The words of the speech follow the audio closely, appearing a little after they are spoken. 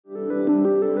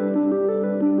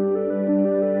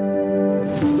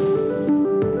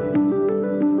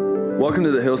Welcome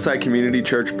to the Hillside Community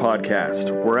Church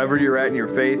podcast. Wherever you're at in your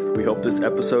faith, we hope this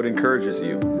episode encourages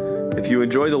you. If you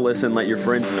enjoy the listen, let your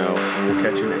friends know, and we'll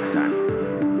catch you next time.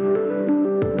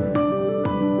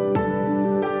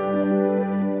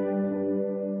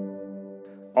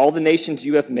 All the nations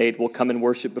you have made will come and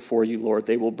worship before you, Lord.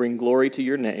 They will bring glory to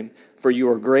your name, for you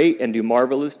are great and do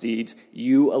marvelous deeds.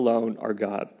 You alone are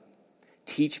God.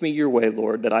 Teach me your way,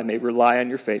 Lord, that I may rely on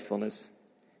your faithfulness.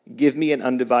 Give me an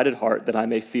undivided heart that I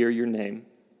may fear your name.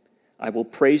 I will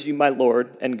praise you, my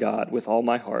Lord and God, with all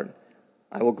my heart.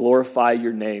 I will glorify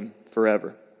your name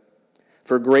forever.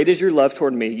 For great is your love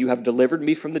toward me. You have delivered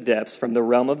me from the depths, from the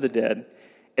realm of the dead.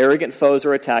 Arrogant foes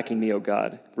are attacking me, O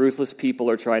God. Ruthless people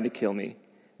are trying to kill me.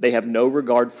 They have no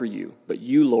regard for you, but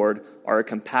you, Lord, are a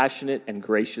compassionate and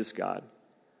gracious God,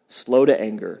 slow to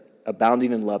anger,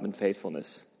 abounding in love and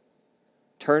faithfulness.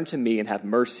 Turn to me and have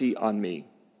mercy on me.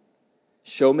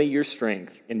 Show me your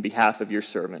strength in behalf of your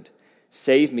servant.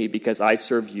 Save me because I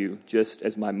serve you just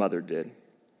as my mother did.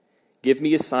 Give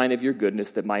me a sign of your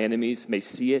goodness that my enemies may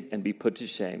see it and be put to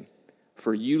shame.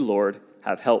 For you, Lord,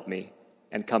 have helped me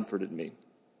and comforted me.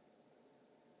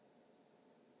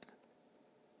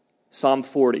 Psalm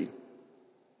 40.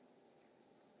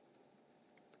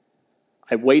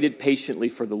 I waited patiently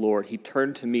for the Lord. He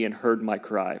turned to me and heard my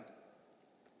cry.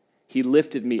 He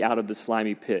lifted me out of the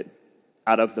slimy pit,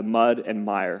 out of the mud and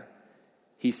mire.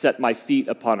 He set my feet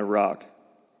upon a rock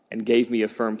and gave me a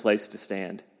firm place to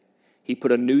stand. He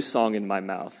put a new song in my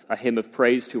mouth, a hymn of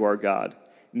praise to our God.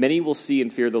 Many will see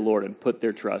and fear the Lord and put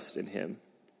their trust in him.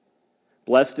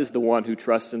 Blessed is the one who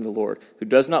trusts in the Lord, who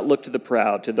does not look to the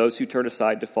proud, to those who turn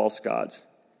aside to false gods.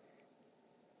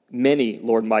 Many,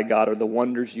 Lord my God, are the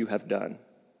wonders you have done.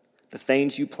 The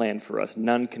things you planned for us,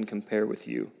 none can compare with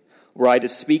you. Were I to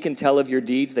speak and tell of your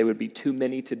deeds, they would be too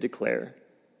many to declare.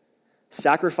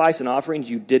 Sacrifice and offerings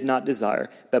you did not desire,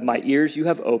 but my ears you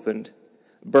have opened.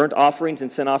 Burnt offerings and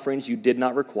sin offerings you did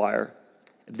not require.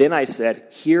 Then I said,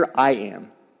 here I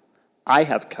am. I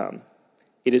have come.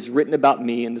 It is written about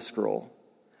me in the scroll.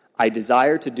 I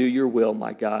desire to do your will,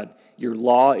 my God. Your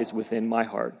law is within my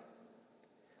heart.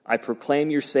 I proclaim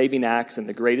your saving acts in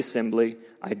the great assembly.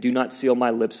 I do not seal my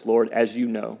lips, Lord, as you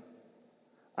know.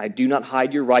 I do not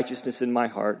hide your righteousness in my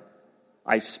heart.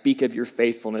 I speak of your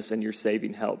faithfulness and your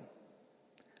saving help.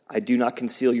 I do not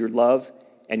conceal your love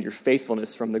and your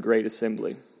faithfulness from the great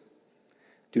assembly.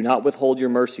 Do not withhold your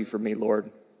mercy from me,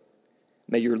 Lord.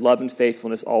 May your love and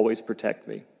faithfulness always protect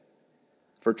me.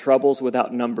 For troubles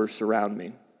without number surround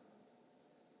me.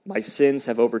 My sins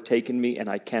have overtaken me, and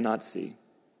I cannot see.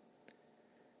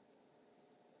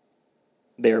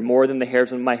 They are more than the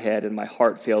hairs on my head, and my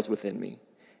heart fails within me.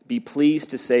 Be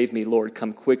pleased to save me, Lord.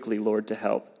 Come quickly, Lord, to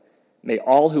help. May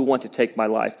all who want to take my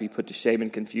life be put to shame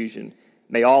and confusion.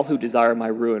 May all who desire my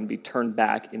ruin be turned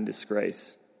back in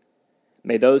disgrace.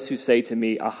 May those who say to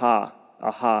me, aha,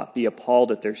 aha, be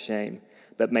appalled at their shame.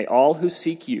 But may all who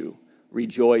seek you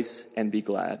rejoice and be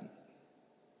glad.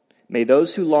 May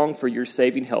those who long for your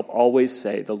saving help always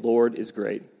say, the Lord is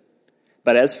great.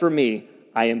 But as for me,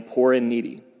 I am poor and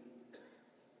needy.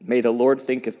 May the Lord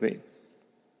think of me.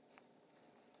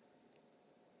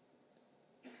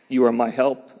 You are my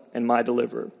help and my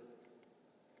deliverer.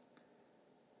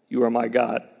 You are my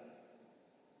God.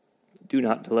 Do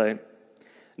not delay.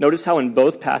 Notice how in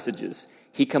both passages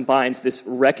he combines this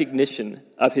recognition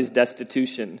of his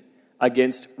destitution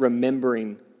against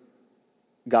remembering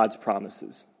God's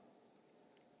promises.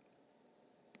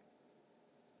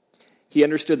 He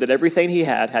understood that everything he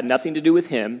had nothing to do with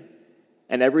him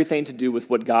and everything to do with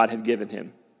what God had given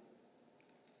him.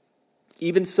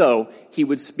 Even so, he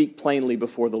would speak plainly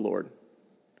before the Lord.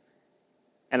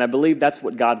 And I believe that's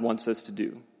what God wants us to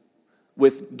do.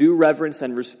 With due reverence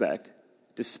and respect,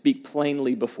 to speak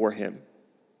plainly before him.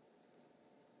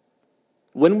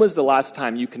 When was the last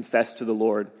time you confessed to the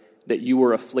Lord that you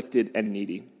were afflicted and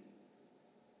needy?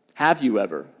 Have you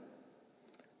ever?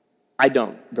 I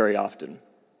don't very often.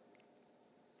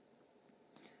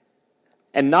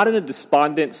 And not in a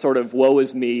despondent sort of woe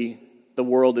is me, the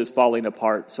world is falling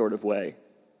apart sort of way.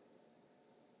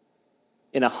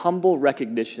 In a humble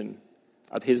recognition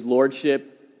of his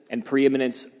lordship and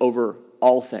preeminence over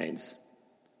all things.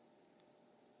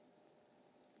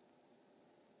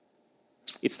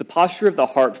 It's the posture of the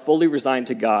heart fully resigned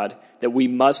to God that we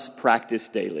must practice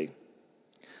daily.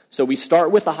 So we start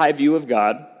with a high view of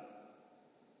God.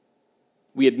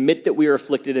 We admit that we are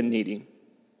afflicted and needy.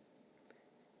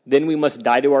 Then we must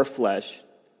die to our flesh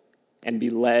and be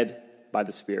led by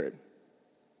the Spirit.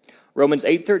 Romans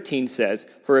 8:13 says,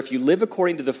 for if you live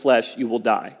according to the flesh, you will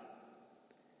die.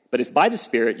 But if by the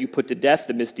Spirit you put to death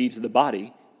the misdeeds of the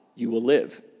body, you will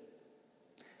live.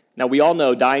 Now, we all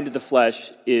know dying to the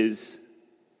flesh is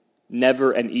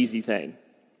never an easy thing.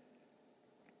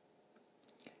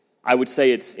 I would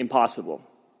say it's impossible.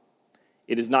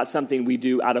 It is not something we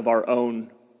do out of our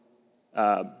own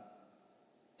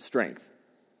strength.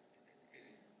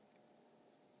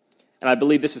 And I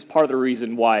believe this is part of the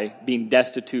reason why being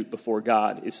destitute before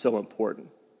God is so important.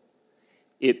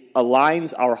 It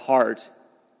aligns our heart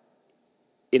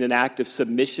in an act of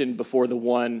submission before the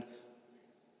one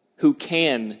who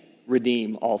can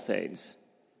redeem all things,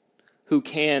 who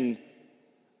can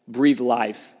breathe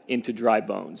life into dry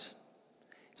bones.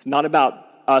 It's not about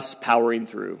us powering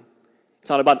through. It's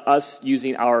not about us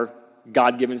using our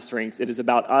God-given strengths. It is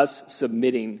about us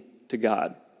submitting to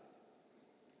God.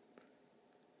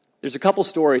 There's a couple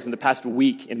stories in the past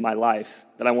week in my life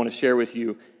that I want to share with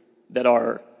you that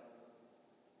are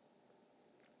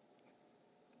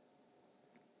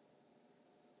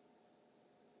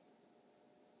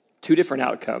two different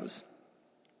outcomes.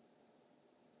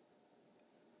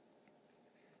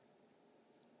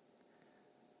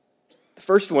 The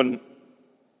first one,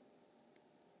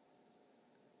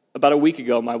 about a week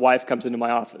ago, my wife comes into my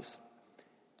office,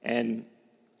 and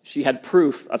she had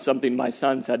proof of something my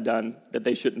sons had done that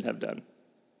they shouldn't have done.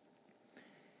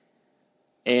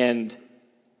 And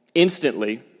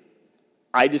instantly,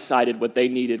 I decided what they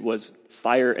needed was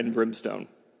fire and brimstone.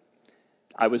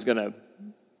 I was going to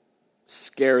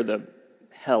scare the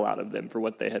hell out of them for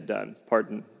what they had done.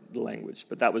 Pardon the language,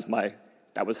 but that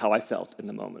was how I felt in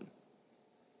the moment.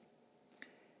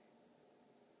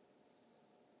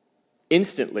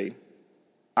 Instantly,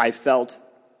 I felt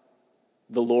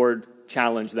the Lord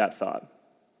challenge that thought.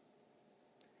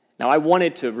 Now, I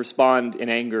wanted to respond in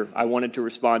anger. I wanted to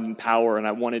respond in power, and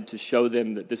I wanted to show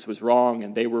them that this was wrong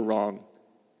and they were wrong.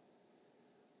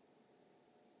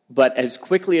 But as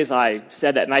quickly as I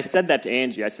said that, and I said that to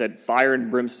Angie, I said fire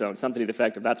and brimstone, something to the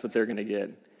effect of that's what they're going to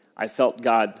get. I felt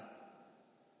God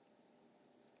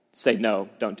say, no,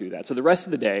 don't do that. So the rest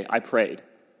of the day, I prayed,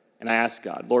 and I asked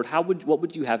God, Lord, what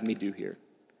would you have me do here?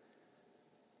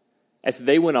 As the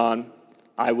day went on,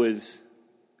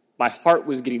 my heart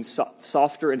was getting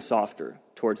softer and softer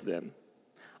towards them.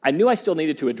 I knew I still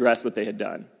needed to address what they had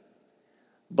done,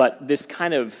 but this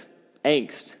kind of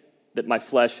angst that my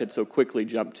flesh had so quickly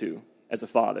jumped to as a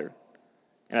father,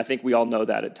 and I think we all know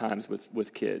that at times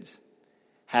with kids,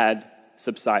 had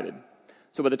subsided.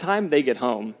 So by the time they get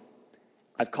home,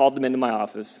 I've called them into my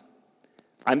office.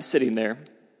 I'm sitting there.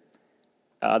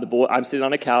 I'm sitting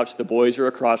on a couch. The boys are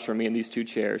across from me in these two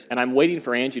chairs, and I'm waiting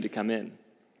for Angie to come in.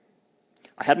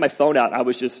 I had my phone out. I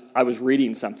was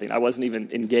reading something. I wasn't even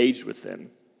engaged with them.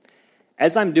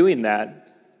 As I'm doing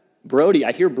that,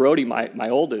 I hear Brody, my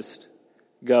oldest,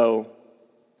 go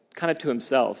kind of to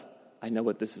himself, I know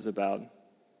what this is about.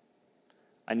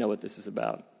 I know what this is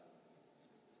about.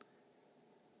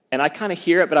 And I kind of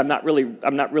hear it, but I'm not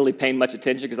really paying much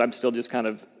attention because I'm still just kind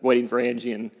of waiting for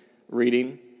Angie and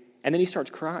reading. And then he starts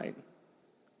crying.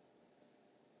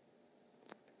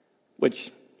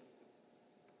 Which,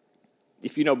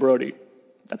 if you know Brody,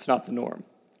 that's not the norm.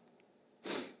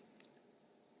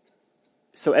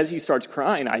 So as he starts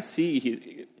crying, I see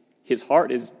his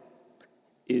heart is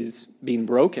being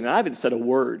broken, and I haven't said a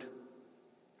word.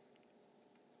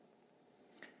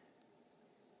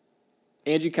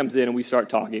 Angie comes in, and we start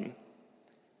talking.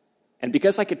 And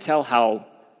because I could tell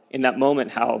in that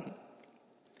moment, how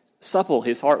supple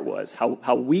his heart was,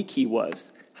 how weak he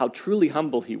was, how truly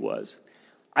humble he was,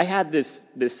 I had this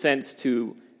sense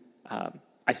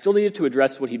I still needed to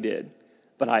address what he did,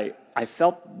 but I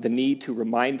felt the need to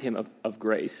remind him of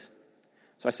grace.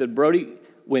 So I said, Brody,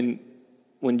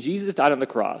 when Jesus died on the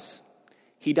cross,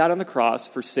 he died on the cross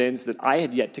for sins that I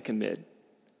had yet to commit.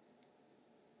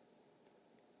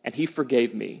 And he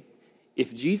forgave me.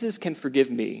 If Jesus can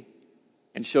forgive me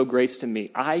and show grace to me,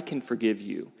 I can forgive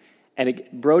you. And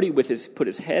Brody put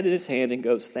his head in his hand and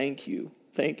goes, thank you,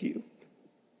 thank you.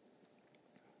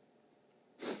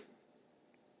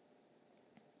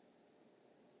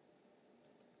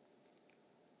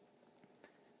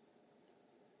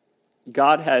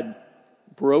 God had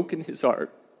broken his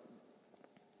heart.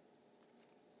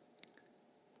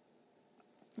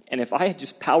 And if I had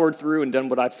just powered through and done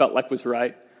what I felt like was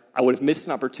right, I would have missed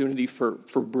an opportunity for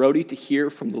Brody to hear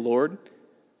from the Lord,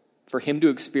 for him to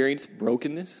experience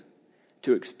brokenness,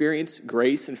 to experience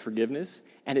grace and forgiveness.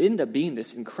 And it ended up being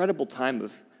this incredible time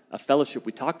of fellowship.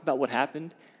 We talked about what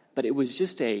happened, but it was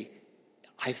just I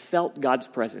felt God's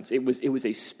presence. It was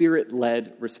a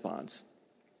spirit-led response.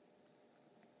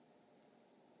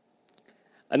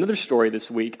 Another story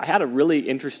this week, I had a really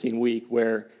interesting week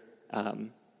where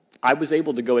I was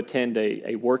able to go attend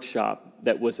a workshop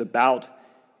that was about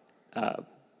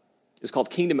It was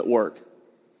called Kingdom at Work.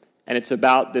 And it's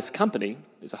about this company,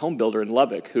 it's a home builder in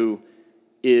Lubbock, who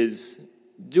is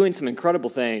doing some incredible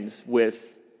things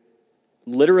with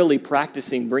literally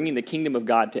practicing bringing the kingdom of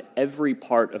God to every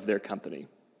part of their company.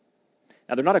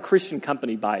 Now, they're not a Christian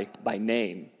company by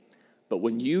name, but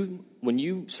when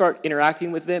you start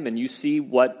interacting with them and you see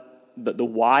what the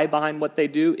why behind what they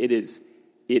do, it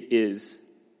is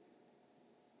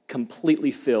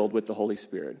completely filled with the Holy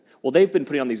Spirit. Well, they've been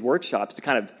putting on these workshops to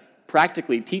kind of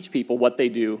practically teach people what they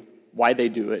do, why they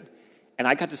do it. And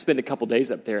I got to spend a couple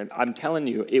days up there, and I'm telling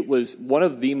you, it was one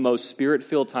of the most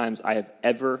spirit-filled times I have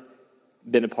ever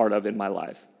been a part of in my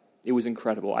life. It was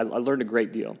incredible. I learned a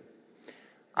great deal.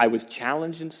 I was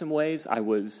challenged in some ways. I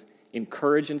was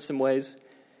encouraged in some ways.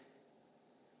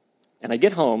 And I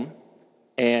get home,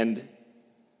 and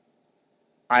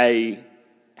I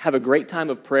have a great time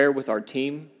of prayer with our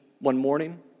team one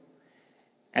morning.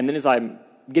 And then as I'm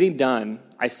getting done,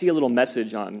 I see a little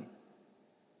message on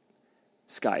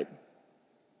Skype.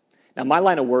 Now, my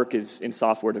line of work is in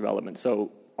software development,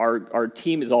 so our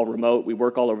team is all remote. We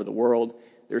work all over the world.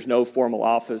 There's no formal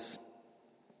office.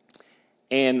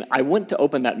 And I went to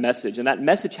open that message, and that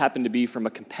message happened to be from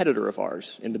a competitor of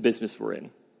ours in the business we're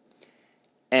in.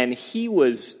 And he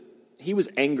was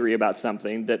angry about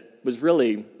something that was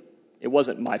really, it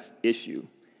wasn't my issue,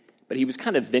 but he was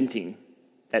kind of venting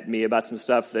at me about some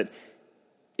stuff that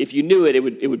if you knew it,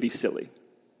 it would be silly.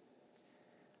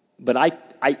 But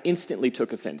I instantly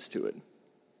took offense to it.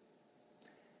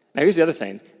 Now, here's the other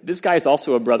thing. This guy is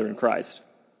also a brother in Christ.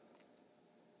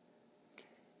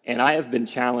 And I have been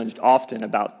challenged often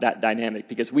about that dynamic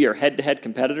because we are head-to-head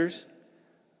competitors,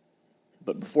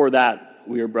 but before that,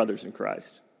 we are brothers in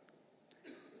Christ.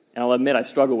 And I'll admit I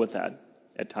struggle with that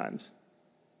at times.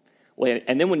 Well,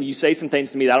 and then when you say some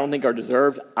things to me that I don't think are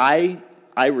deserved, I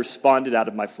responded out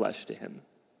of my flesh to him.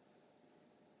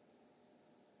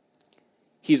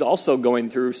 He's also going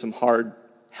through some hard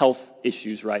health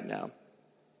issues right now.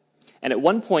 And at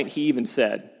one point, he even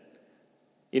said,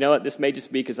 you know what, this may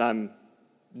just be because I'm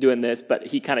doing this, but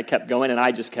he kind of kept going, and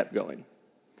I just kept going.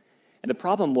 And the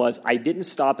problem was, I didn't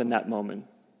stop in that moment.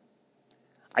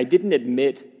 I didn't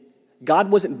admit,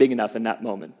 God wasn't big enough in that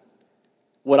moment.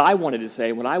 What I wanted to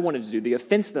say, what I wanted to do, the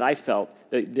offense that I felt,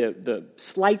 the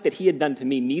slight that he had done to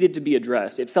me needed to be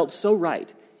addressed. It felt so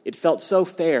right. It felt so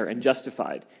fair and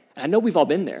justified. And I know we've all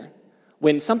been there.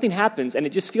 When something happens and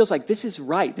it just feels like this is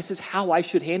right, this is how I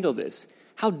should handle this.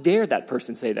 How dare that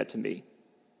person say that to me?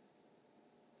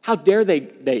 How dare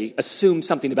they assume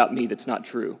something about me that's not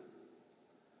true?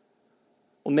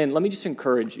 Well, men, let me just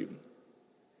encourage you.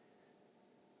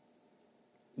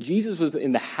 Jesus was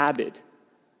in the habit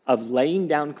of laying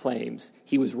down claims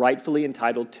he was rightfully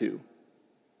entitled to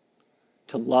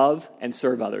love and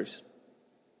serve others.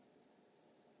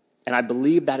 And I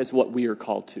believe that is what we are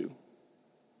called to.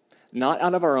 Not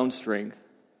out of our own strength,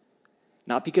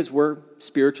 not because we're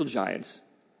spiritual giants,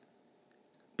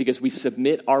 because we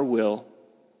submit our will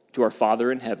to our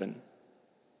Father in heaven,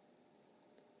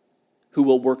 who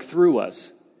will work through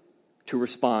us to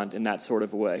respond in that sort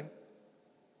of a way.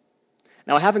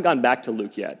 Now, I haven't gone back to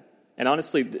Luke yet, and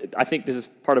honestly, I think this is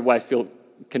part of why I feel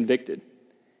convicted.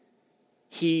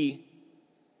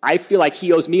 I feel like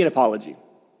he owes me an apology.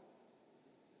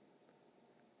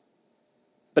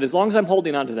 But as long as I'm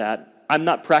holding on to that, I'm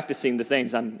not practicing the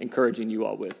things I'm encouraging you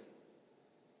all with.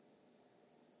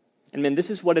 And men, this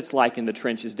is what it's like in the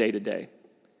trenches day to day.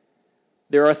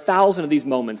 There are 1,000 of these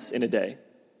moments in a day.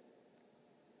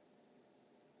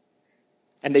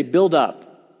 And they build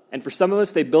up. And for some of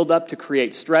us, they build up to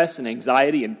create stress and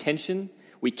anxiety and tension.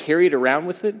 We carry it around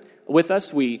with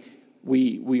us. We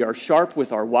are sharp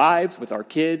with our wives, with our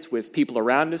kids, with people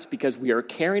around us because we are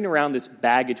carrying around this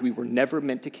baggage we were never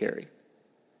meant to carry.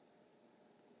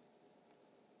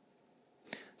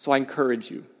 So I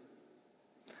encourage you,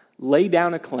 lay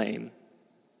down a claim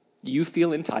you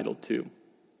feel entitled to.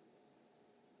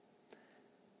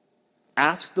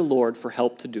 Ask the Lord for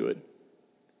help to do it.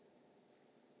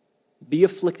 Be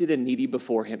afflicted and needy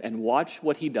before him and watch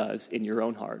what he does in your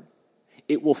own heart.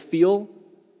 It will feel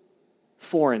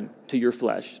foreign to your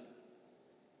flesh,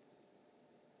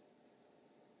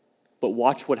 but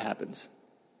watch what happens.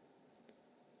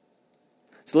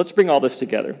 So let's bring all this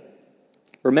together.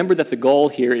 Remember that the goal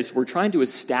here is we're trying to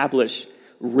establish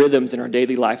rhythms in our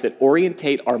daily life that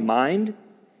orientate our mind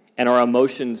and our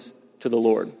emotions to the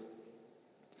Lord.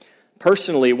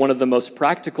 Personally, one of the most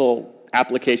practical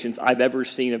applications I've ever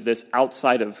seen of this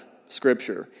outside of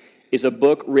Scripture is a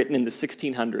book written in the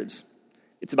 1600s.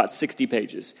 It's about 60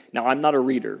 pages. Now, I'm not a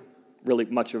reader, really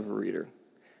much of a reader,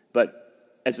 but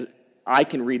I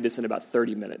can read this in about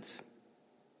 30 minutes.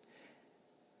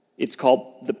 It's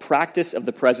called The Practice of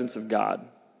the Presence of God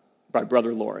by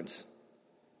Brother Lawrence.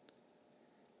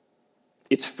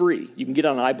 It's free. You can get it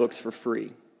on iBooks for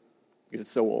free because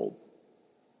it's so old.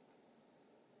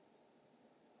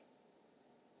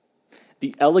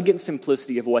 The elegant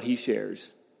simplicity of what he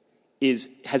shares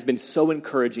has been so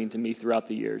encouraging to me throughout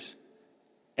the years.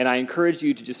 And I encourage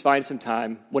you to just find some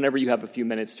time, whenever you have a few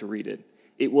minutes, to read it.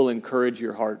 It will encourage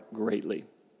your heart greatly.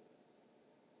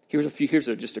 Here's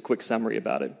just a quick summary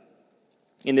about it.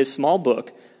 In this small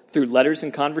book, through letters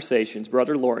and conversations,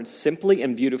 Brother Lawrence simply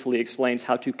and beautifully explains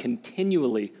how to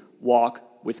continually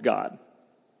walk with God.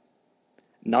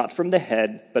 Not from the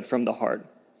head, but from the heart.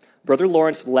 Brother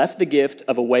Lawrence left the gift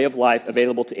of a way of life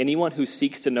available to anyone who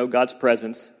seeks to know God's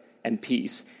presence and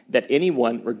peace, that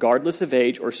anyone, regardless of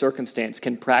age or circumstance,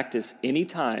 can practice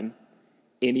anytime,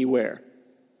 anywhere.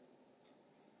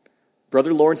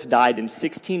 Brother Lawrence died in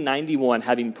 1691,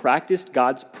 having practiced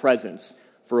God's presence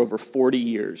for over 40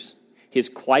 years. His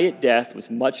quiet death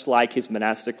was much like his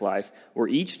monastic life, where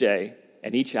each day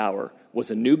and each hour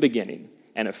was a new beginning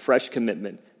and a fresh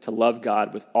commitment to love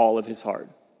God with all of his heart.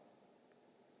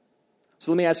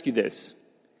 So let me ask you this.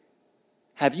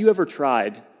 Have you ever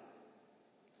tried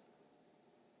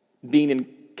being in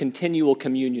continual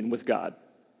communion with God?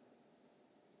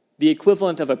 The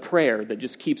equivalent of a prayer that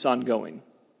just keeps on going.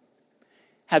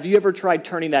 Have you ever tried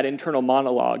turning that internal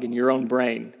monologue in your own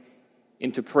brain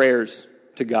into prayers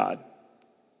to God?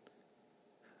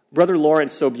 Brother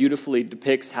Lawrence so beautifully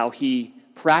depicts how he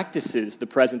practices the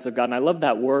presence of God, and I love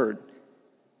that word.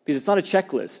 Because it's not a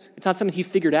checklist. It's not something he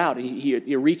figured out.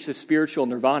 He reached a spiritual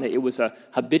nirvana. It was a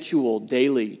habitual,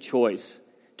 daily choice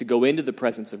to go into the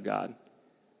presence of God.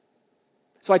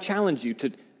 So I challenge you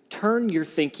to turn your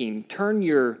thinking, turn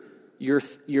your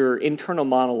internal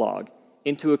monologue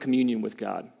into a communion with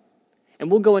God. And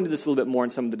we'll go into this a little bit more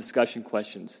in some of the discussion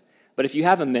questions. But if you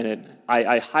have a minute,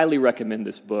 I highly recommend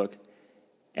this book.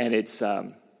 And it's,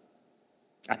 I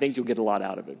think you'll get a lot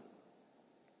out of it.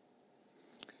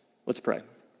 Let's pray.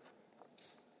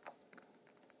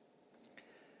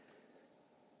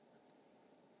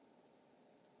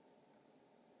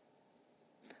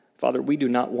 Father, we do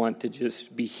not want to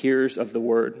just be hearers of the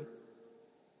word.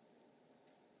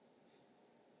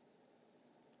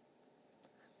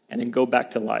 And then go back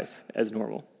to life as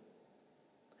normal.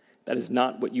 That is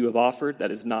not what you have offered. That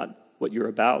is not what you're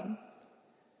about.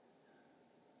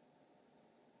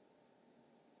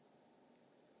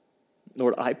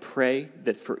 Lord, I pray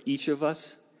that for each of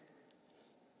us,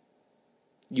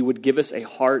 you would give us a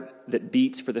heart that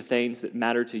beats for the things that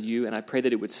matter to you. And I pray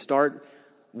that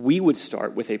we would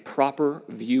start with a proper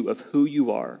view of who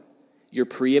you are, your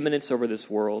preeminence over this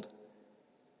world,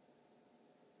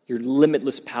 your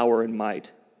limitless power and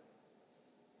might,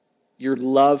 your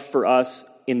love for us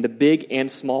in the big and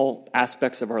small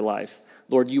aspects of our life.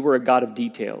 Lord, you are a God of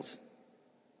details.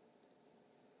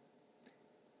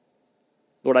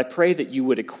 Lord, I pray that you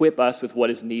would equip us with what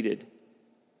is needed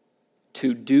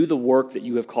to do the work that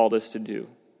you have called us to do.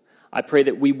 I pray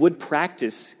that we would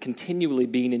practice continually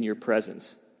being in your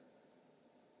presence.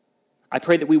 I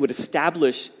pray that we would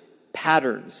establish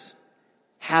patterns,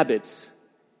 habits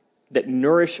that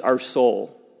nourish our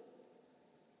soul.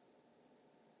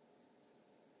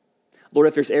 Lord,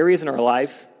 if there's areas in our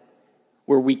life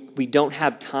where we don't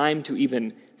have time to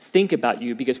even think about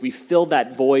you because we fill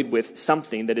that void with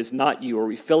something that is not you, or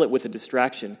we fill it with a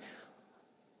distraction,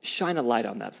 shine a light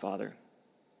on that, Father.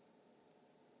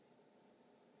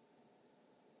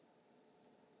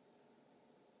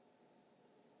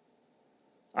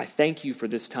 I thank you for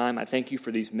this time. I thank you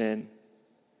for these men.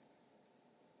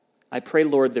 I pray,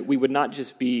 Lord, that we would not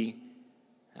just be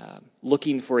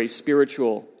looking for a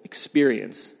spiritual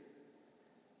experience,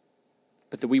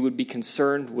 but that we would be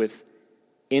concerned with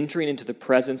entering into the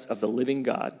presence of the living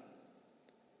God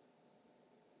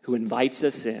who invites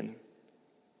us in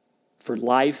for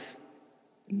life,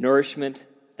 nourishment,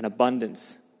 and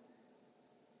abundance.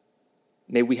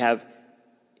 May we have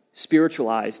spiritual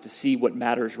eyes to see what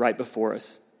matters right before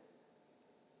us.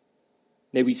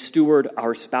 May we steward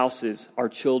our spouses, our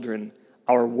children,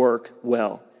 our work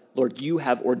well. Lord, you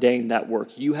have ordained that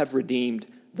work. You have redeemed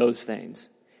those things.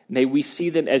 May we see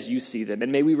them as you see them.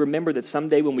 And may we remember that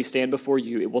someday when we stand before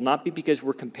you, it will not be because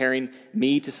we're comparing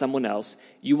me to someone else.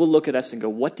 You will look at us and go,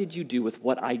 what did you do with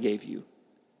what I gave you?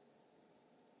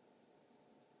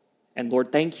 And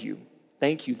Lord, thank you.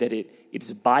 Thank you that it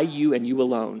is by you and you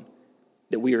alone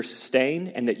that we are sustained,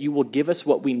 and that you will give us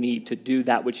what we need to do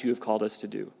that which you have called us to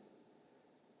do.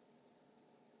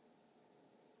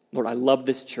 Lord, I love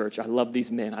this church. I love these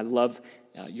men. I love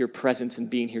your presence and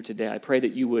being here today. I pray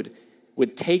that you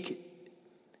would take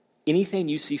anything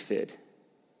you see fit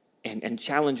and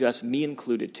challenge us, me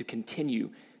included, to continue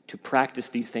to practice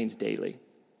these things daily,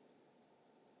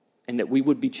 and that we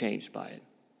would be changed by it.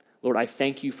 Lord, I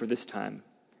thank you for this time,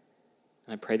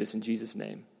 and I pray this in Jesus'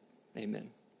 name. Amen.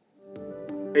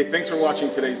 Hey, thanks for watching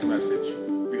today's message.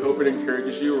 We hope it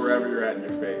encourages you wherever you're at in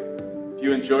your faith. If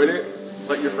you enjoyed it,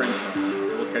 let your friends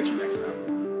know. We'll catch you next time.